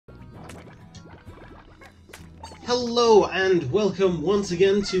Hello and welcome once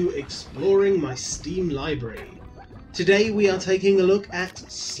again to Exploring my Steam library. Today we are taking a look at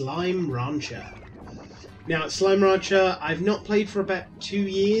Slime Rancher. Now Slime Rancher I've not played for about 2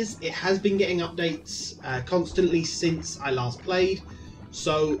 years. It has been getting updates constantly since I last played,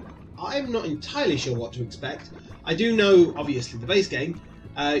 so I'm not entirely sure what to expect. I do know, obviously, the base game.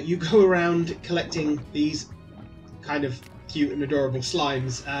 You go around collecting these kind of cute and adorable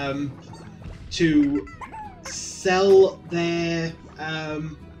slimes to sell their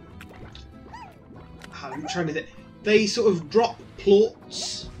I'm trying to think. They sort of drop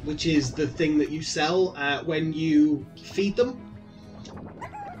plorts, which is the thing that you sell when you feed them.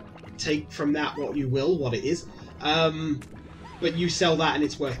 Take from that what you will, what it is. But you sell that and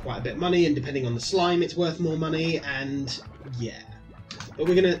it's worth quite a bit of money, and depending on the slime it's worth more money, and yeah. But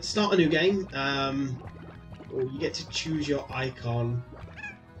we're going to start a new game. You get to choose your icon.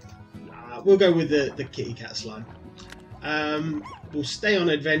 We'll go with the kitty cat slime. We'll stay on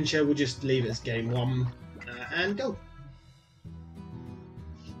adventure, we'll just leave it as game 1 and go.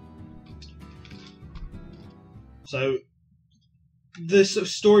 So, the sort of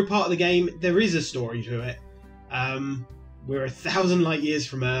story part of the game, there is a story to it. We're 1,000 light years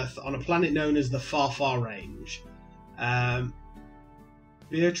from Earth on a planet known as the Far Far Range.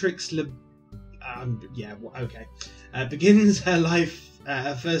 Beatrix begins her life,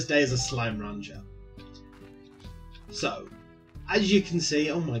 her first day as a slime rancher. So, as you can see,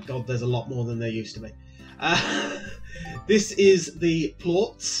 oh my god, there's a lot more than there used to be. This is the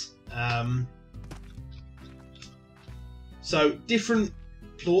plorts. So, different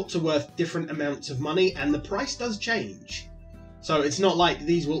plorts are worth different amounts of money, and the price does change. So, it's not like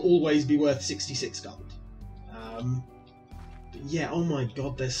these will always be worth 66 gold. But yeah, oh my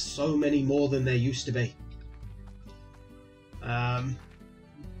god, there's so many more than there used to be.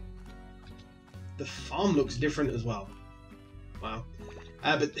 The farm looks different as well. Wow.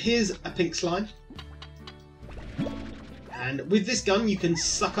 But here's a pink slime. And with this gun you can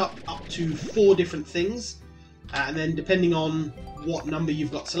suck up to 4 different things. And then depending on what number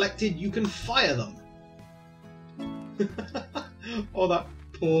you've got selected, you can fire them. Oh, that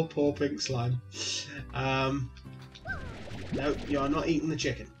poor pink slime. No, you are not eating the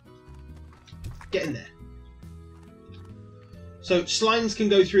chicken. Get in there. So slimes can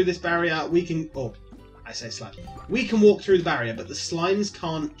go through this barrier. We can, I say slime. We can walk through the barrier, but the slimes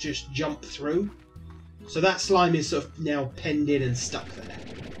can't just jump through. So that slime is sort of now penned in and stuck there.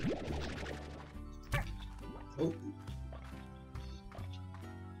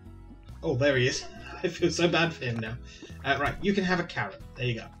 Oh, there he is. I feel so bad for him now. Right, you can have a carrot. There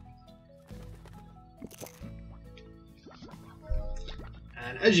you go.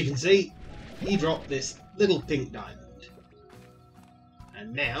 And as you can see, he dropped this little pink diamond.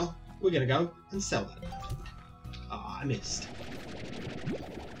 And now, we're going to go and sell that diamond. Ah, I missed.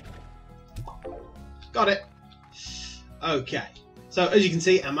 Got it. Okay. So, as you can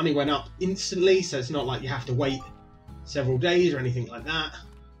see, our money went up instantly, so it's not like you have to wait several days or anything like that.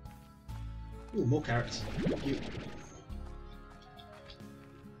 Ooh, more carrots. Thank you.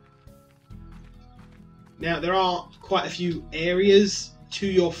 Now, there are quite a few areas to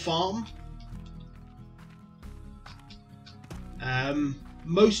your farm.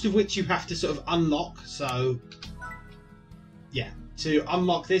 Most of which you have to sort of unlock, so yeah, to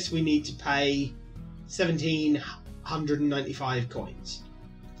unlock this we need to pay 1,795 coins.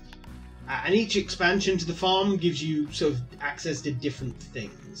 And each expansion to the farm gives you sort of access to different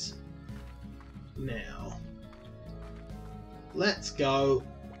things. Now, let's go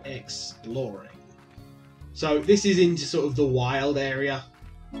exploring. So this is into sort of the wild area.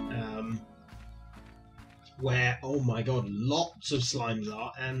 Where, oh my god, lots of slimes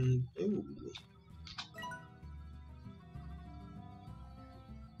are, and ooh.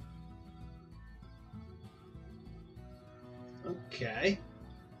 Okay.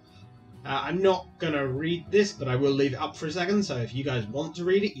 I'm not going to read this, but I will leave it up for a second, so if you guys want to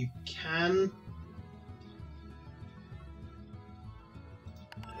read it, you can.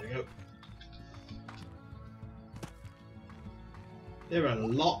 There we go. There are a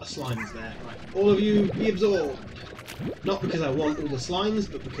lot of slimes there. Right, all of you, be absorbed. Not because I want all the slimes,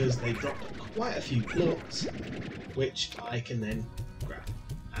 but because they dropped quite a few plorts, which I can then grab.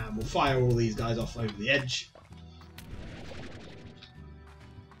 And we'll fire all these guys off over the edge.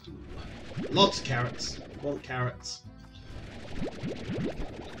 Lots of carrots. Want carrots.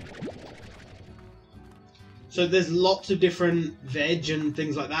 So there's lots of different veg and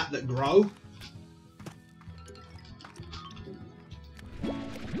things like that grow.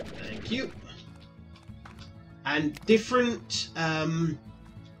 Thank you. And different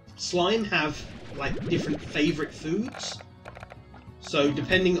slime have like different favourite foods. So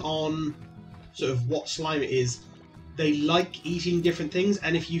depending on sort of what slime it is, they like eating different things,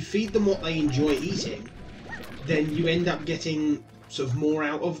 and if you feed them what they enjoy eating, then you end up getting sort of more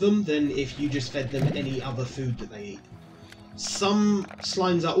out of them than if you just fed them any other food that they eat. Some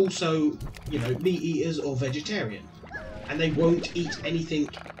slimes are also, you know, meat eaters or vegetarian, and they won't eat anything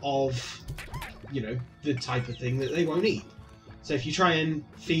of, you know, the type of thing that they won't eat. So if you try and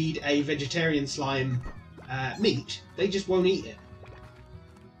feed a vegetarian slime meat, they just won't eat it.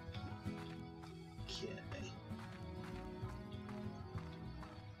 Okay.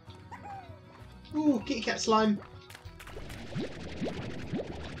 Ooh, kitty cat slime.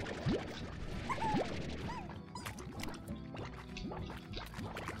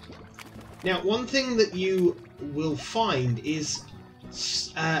 Now, one thing that you will find is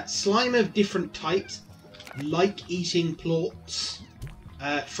slime of different types like eating plorts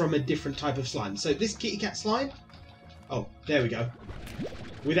from a different type of slime. So this kitty cat slime, oh, there we go,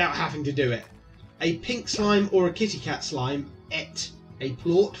 without having to do it. A pink slime or a kitty cat slime ate a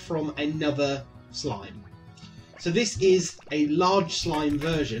plort from another slime. So this is a large slime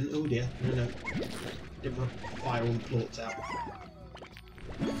version. Oh dear, no. Didn't want to fire all the plorts out.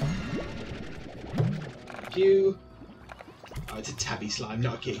 Oh, it's a tabby slime,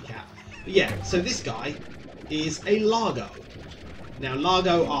 not a kitty cat. But yeah, so this guy is a Largo. Now,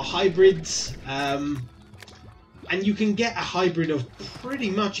 Largo are hybrids, and you can get a hybrid of pretty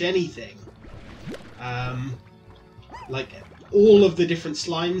much anything. Like, all of the different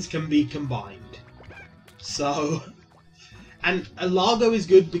slimes can be combined. So, and a Largo is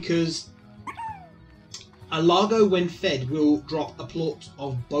good because a Largo, when fed, will drop a plort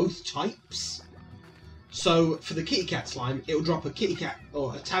of both types. So for the kitty cat slime, it will drop a kitty cat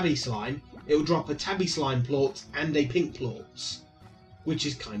or a tabby slime. It will drop a tabby slime plort and a pink plort, which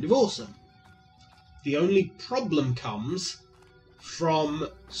is kind of awesome. The only problem comes from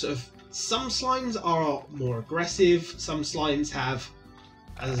sort of some slimes are more aggressive. Some slimes have,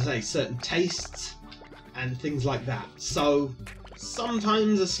 as I say, certain tastes and things like that. So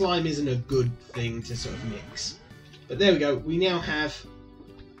sometimes a slime isn't a good thing to sort of mix. But there we go. We now have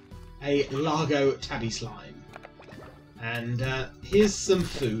a Largo tabby slime. And here's some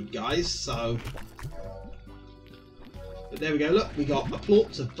food, guys. So, but there we go. Look, we got a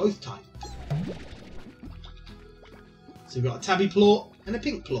plort of both types. So we've got a tabby plort and a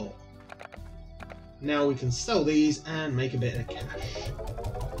pink plort. Now we can sell these and make a bit of cash.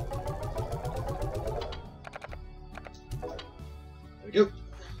 There we go.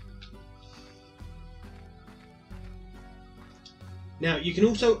 Now, you can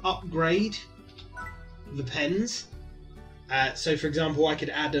also upgrade the pens. So, for example, I could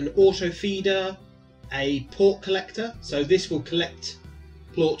add an auto feeder, a port collector. So this will collect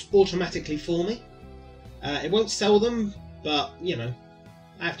plorts automatically for me. It won't sell them, but, you know,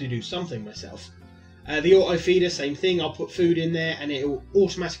 I have to do something myself. The auto feeder, same thing. I'll put food in there and it will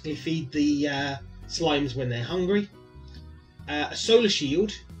automatically feed the slimes when they're hungry. A solar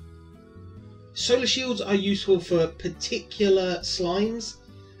shield. Solar shields are useful for particular slimes.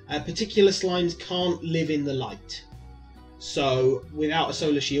 Particular slimes can't live in the light. So without a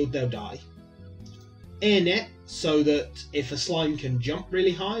solar shield, they'll die. Air net, so that if a slime can jump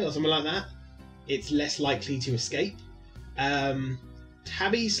really high or something like that, it's less likely to escape.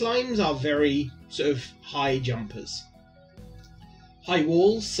 Tabby slimes are very sort of high jumpers. High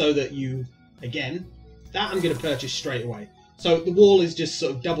walls, so that you, again, that I'm going to purchase straight away. So the wall is just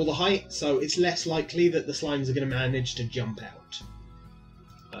sort of double the height, so it's less likely that the slimes are going to manage to jump out.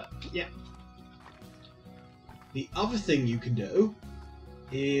 But, yeah. The other thing you can do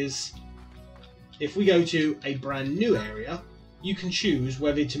is, if we go to a brand new area, you can choose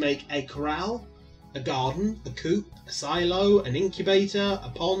whether to make a corral, a garden, a coop, a silo, an incubator, a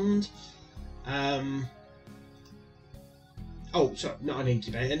pond. Oh, sorry, not an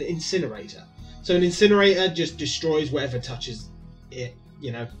incubator, an incinerator. So an incinerator just destroys whatever touches it.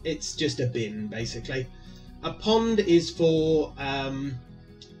 You know, it's just a bin, basically. A pond is for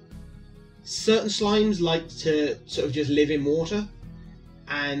certain slimes like to sort of just live in water,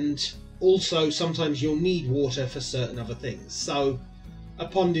 and also sometimes you'll need water for certain other things. So a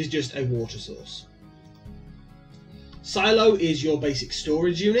pond is just a water source. Silo is your basic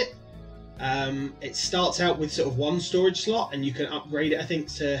storage unit. It starts out with sort of one storage slot, and you can upgrade it, I think,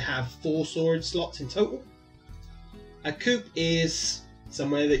 to have 4 storage slots in total. A coop is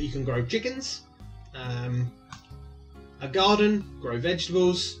somewhere that you can grow chickens. A garden, grow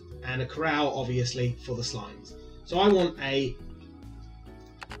vegetables, and a corral, obviously, for the slimes. So I want a...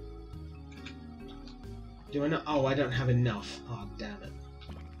 Do I not? Oh, I don't have enough. Oh, damn it.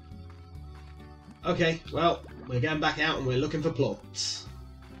 Okay, well, we're going back out and we're looking for plots.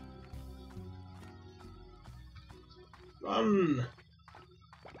 Run!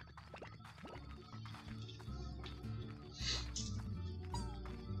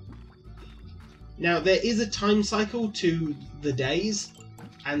 Now, there is a time cycle to the days,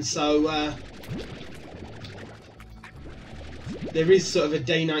 and so there is sort of a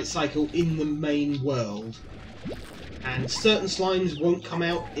day-night cycle in the main world. And certain slimes won't come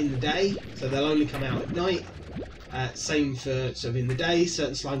out in the day, so they'll only come out at night. Same for sort of in the day,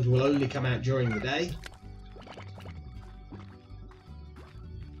 certain slimes will only come out during the day.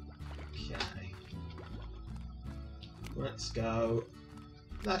 Okay. Let's go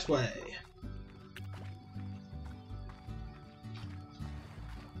that way.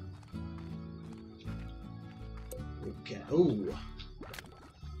 Okay. Ooh.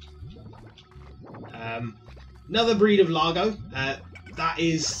 Another breed of Largo. That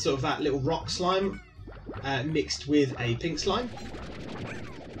is sort of that little rock slime mixed with a pink slime.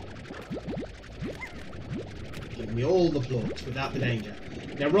 Give me all the plots without the danger.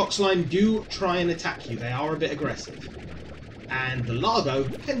 Now, rock slime do try and attack you. They are a bit aggressive. And the Largo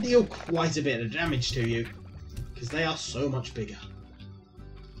can deal quite a bit of damage to you because they are so much bigger.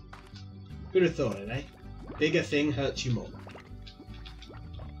 Who'd have thought it, eh? Bigger thing hurts you more.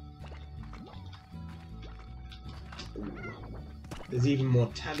 Ooh. There's even more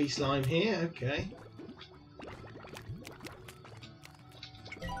tabby slime here, okay.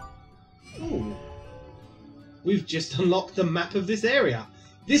 Ooh. We've just unlocked the map of this area.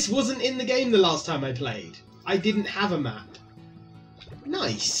 This wasn't in the game the last time I played. I didn't have a map.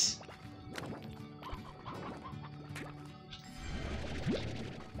 Nice.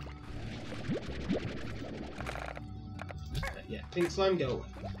 Yeah, pink slime, go away.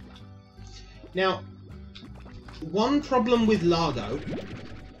 Now, one problem with Largo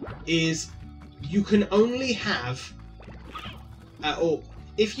is you can only have, or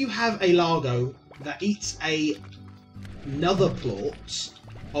if you have a Largo that eats another plort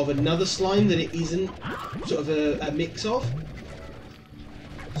of another slime that it isn't sort of a mix of.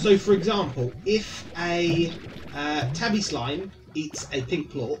 So, for example, if a tabby slime eats a pink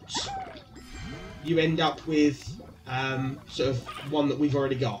plort, you end up with sort of one that we've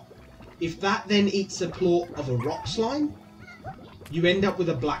already got. If that then eats a plort of a rock slime, you end up with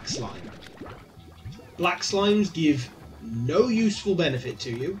a black slime. Black slimes give no useful benefit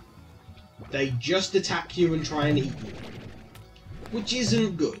to you. They just attack you and try and eat you, which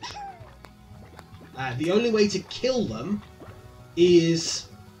isn't good. The only way to kill them is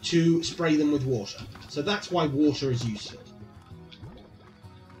to spray them with water. So that's why water is useful.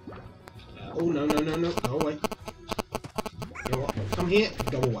 Oh, no, no, no, no. Go away. You know what? Come here.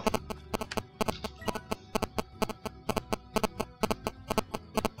 Go away.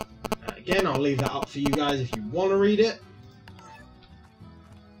 Again, I'll leave that up for you guys if you want to read it.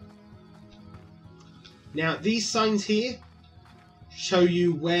 Now, these signs here show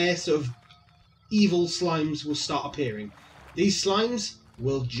you where sort of evil slimes will start appearing. These slimes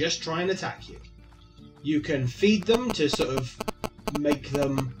will just try and attack you. You can feed them to sort of make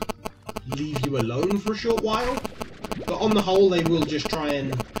them leave you alone for a short while, but on the whole they will just try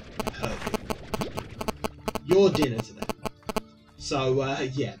and hurt you. You're dinner to them. So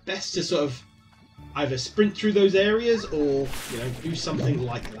yeah, best to sort of either sprint through those areas or, you know, do something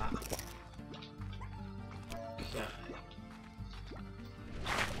like that. Okay.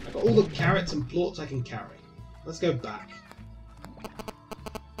 I've got all the carrots and plorts I can carry. Let's go back.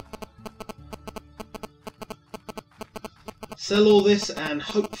 Sell all this and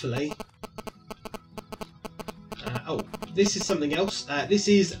hopefully... oh, this is something else. This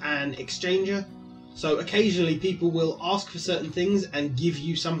is an exchanger. So occasionally people will ask for certain things and give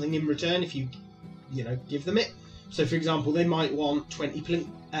you something in return if you know, give them it. So for example, they might want 20 pink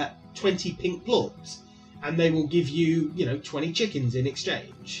plorts, and they will give you, you know, 20 chickens in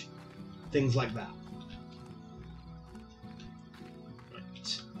exchange. Things like that.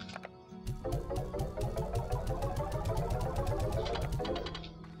 Right.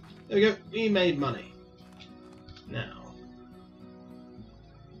 There we go. We made money. Now.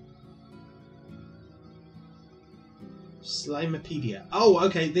 Slimepedia. Oh,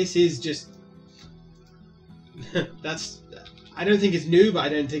 okay, this is just... that's... I don't think it's new, but I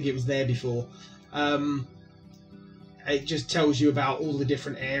don't think it was there before. It just tells you about all the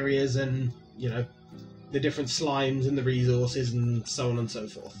different areas and, you know, the different slimes and the resources and so on and so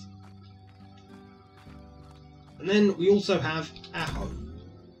forth. And then we also have our home.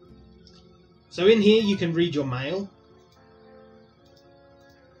 So in here you can read your mail.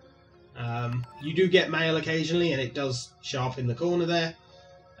 You do get mail occasionally, and it does show up in the corner there.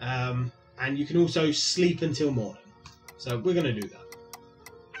 And and you can also sleep until morning. So we're going to do that.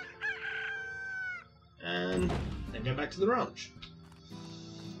 And then go back to the ranch.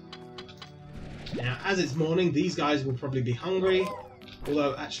 Now, as it's morning, these guys will probably be hungry.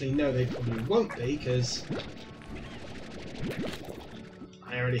 Although, actually, no, they probably won't be, because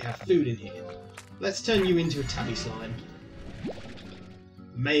I already have food in here. Let's turn you into a tabby slime.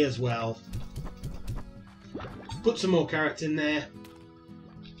 May as well. Put some more carrots in there.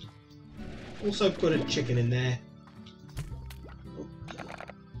 Also put a chicken in there.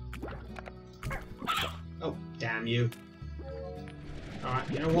 Oh, damn you.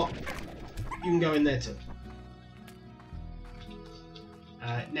 Alright, you know what? You can go in there too.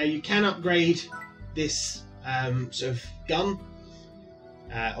 Now you can upgrade this sort of gun.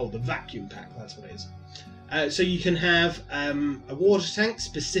 The vacuum pack, that's what it is. So you can have a water tank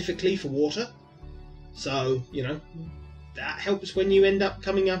specifically for water. So, you know, that helps when you end up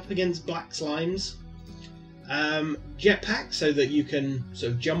coming up against black slimes. Jetpack, so that you can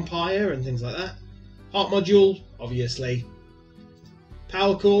sort of jump higher and things like that. Heart module, obviously.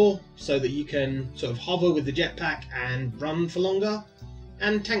 Power core, so that you can sort of hover with the jetpack and run for longer.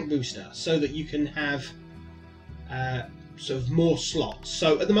 And tank booster, so that you can have sort of more slots.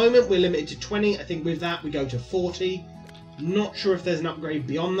 So at the moment we're limited to 20. I think with that we go to 40. Not sure if there's an upgrade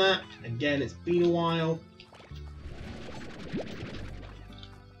beyond that. Again, it's been a while.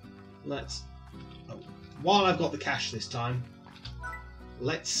 While I've got the cash this time,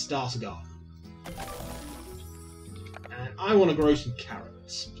 let's start a garden. And I want to grow some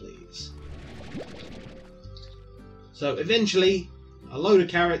carrots, please. So eventually, a load of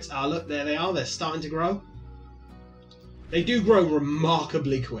carrots. Ah, look, there they are. They're starting to grow. They do grow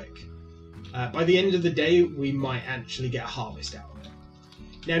remarkably quick. By the end of the day, we might actually get a harvest out of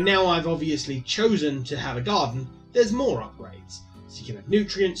it. Now I've obviously chosen to have a garden, there's more upgrades. So you can have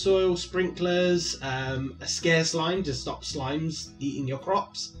nutrient soil, sprinklers, a scare slime to stop slimes eating your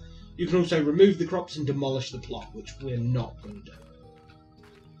crops. You can also remove the crops and demolish the plot, which we're not going to do.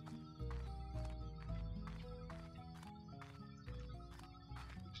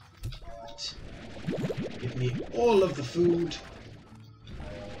 Right. Give me all of the food.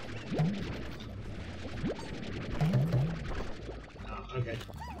 Oh, okay.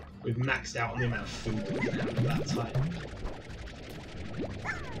 We've maxed out on the amount of food that we can have at that time.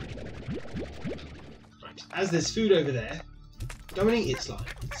 Right, as there's food over there, go and eat it,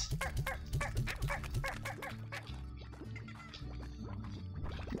 slimes.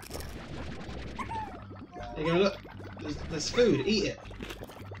 There you go, look. There's food, eat it.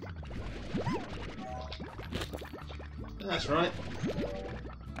 That's right.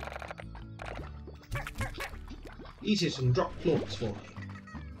 Eat it and drop plorts for me.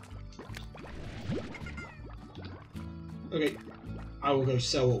 Okay, I will go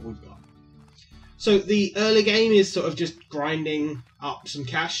sell what we've got. So the early game is sort of just grinding up some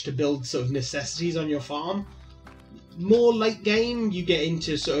cash to build sort of necessities on your farm. More late game, you get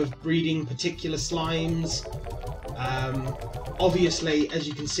into sort of breeding particular slimes. Obviously, as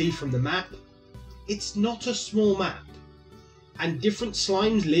you can see from the map, it's not a small map. And different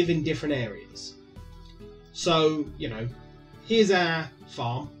slimes live in different areas. So, you know, here's our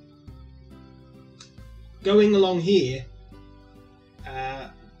farm. Going along here,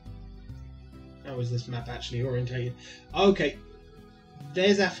 how is this map actually orientated? Okay,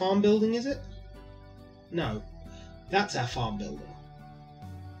 there's our farm building, is it? No, that's our farm building.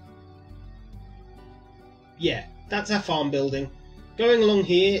 Yeah, that's our farm building. Going along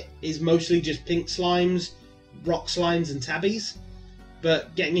here is mostly just pink slimes, rock slimes and tabbies.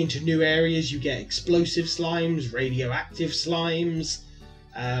 But getting into new areas, you get explosive slimes, radioactive slimes,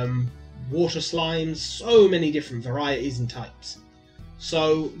 water slimes, so many different varieties and types.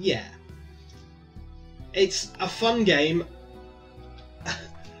 So, yeah. It's a fun game.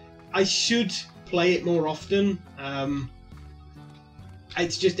 I should play it more often.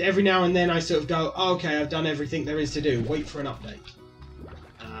 It's just every now and then I sort of go, oh, okay, I've done everything there is to do, wait for an update.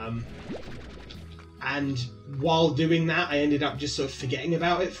 And while doing that, I ended up just sort of forgetting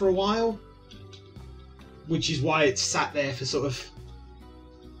about it for a while. Which is why it's sat there for sort of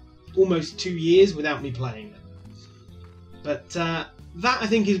almost 2 years without me playing it. But that, I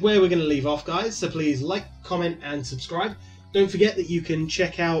think, is where we're going to leave off, guys. So please like, comment, and subscribe. Don't forget that you can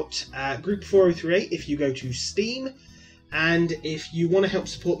check out Group 4038 if you go to Steam. And if you want to help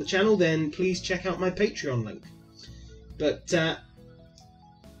support the channel, then please check out my Patreon link. But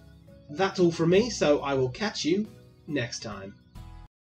that's all from me, so I will catch you next time.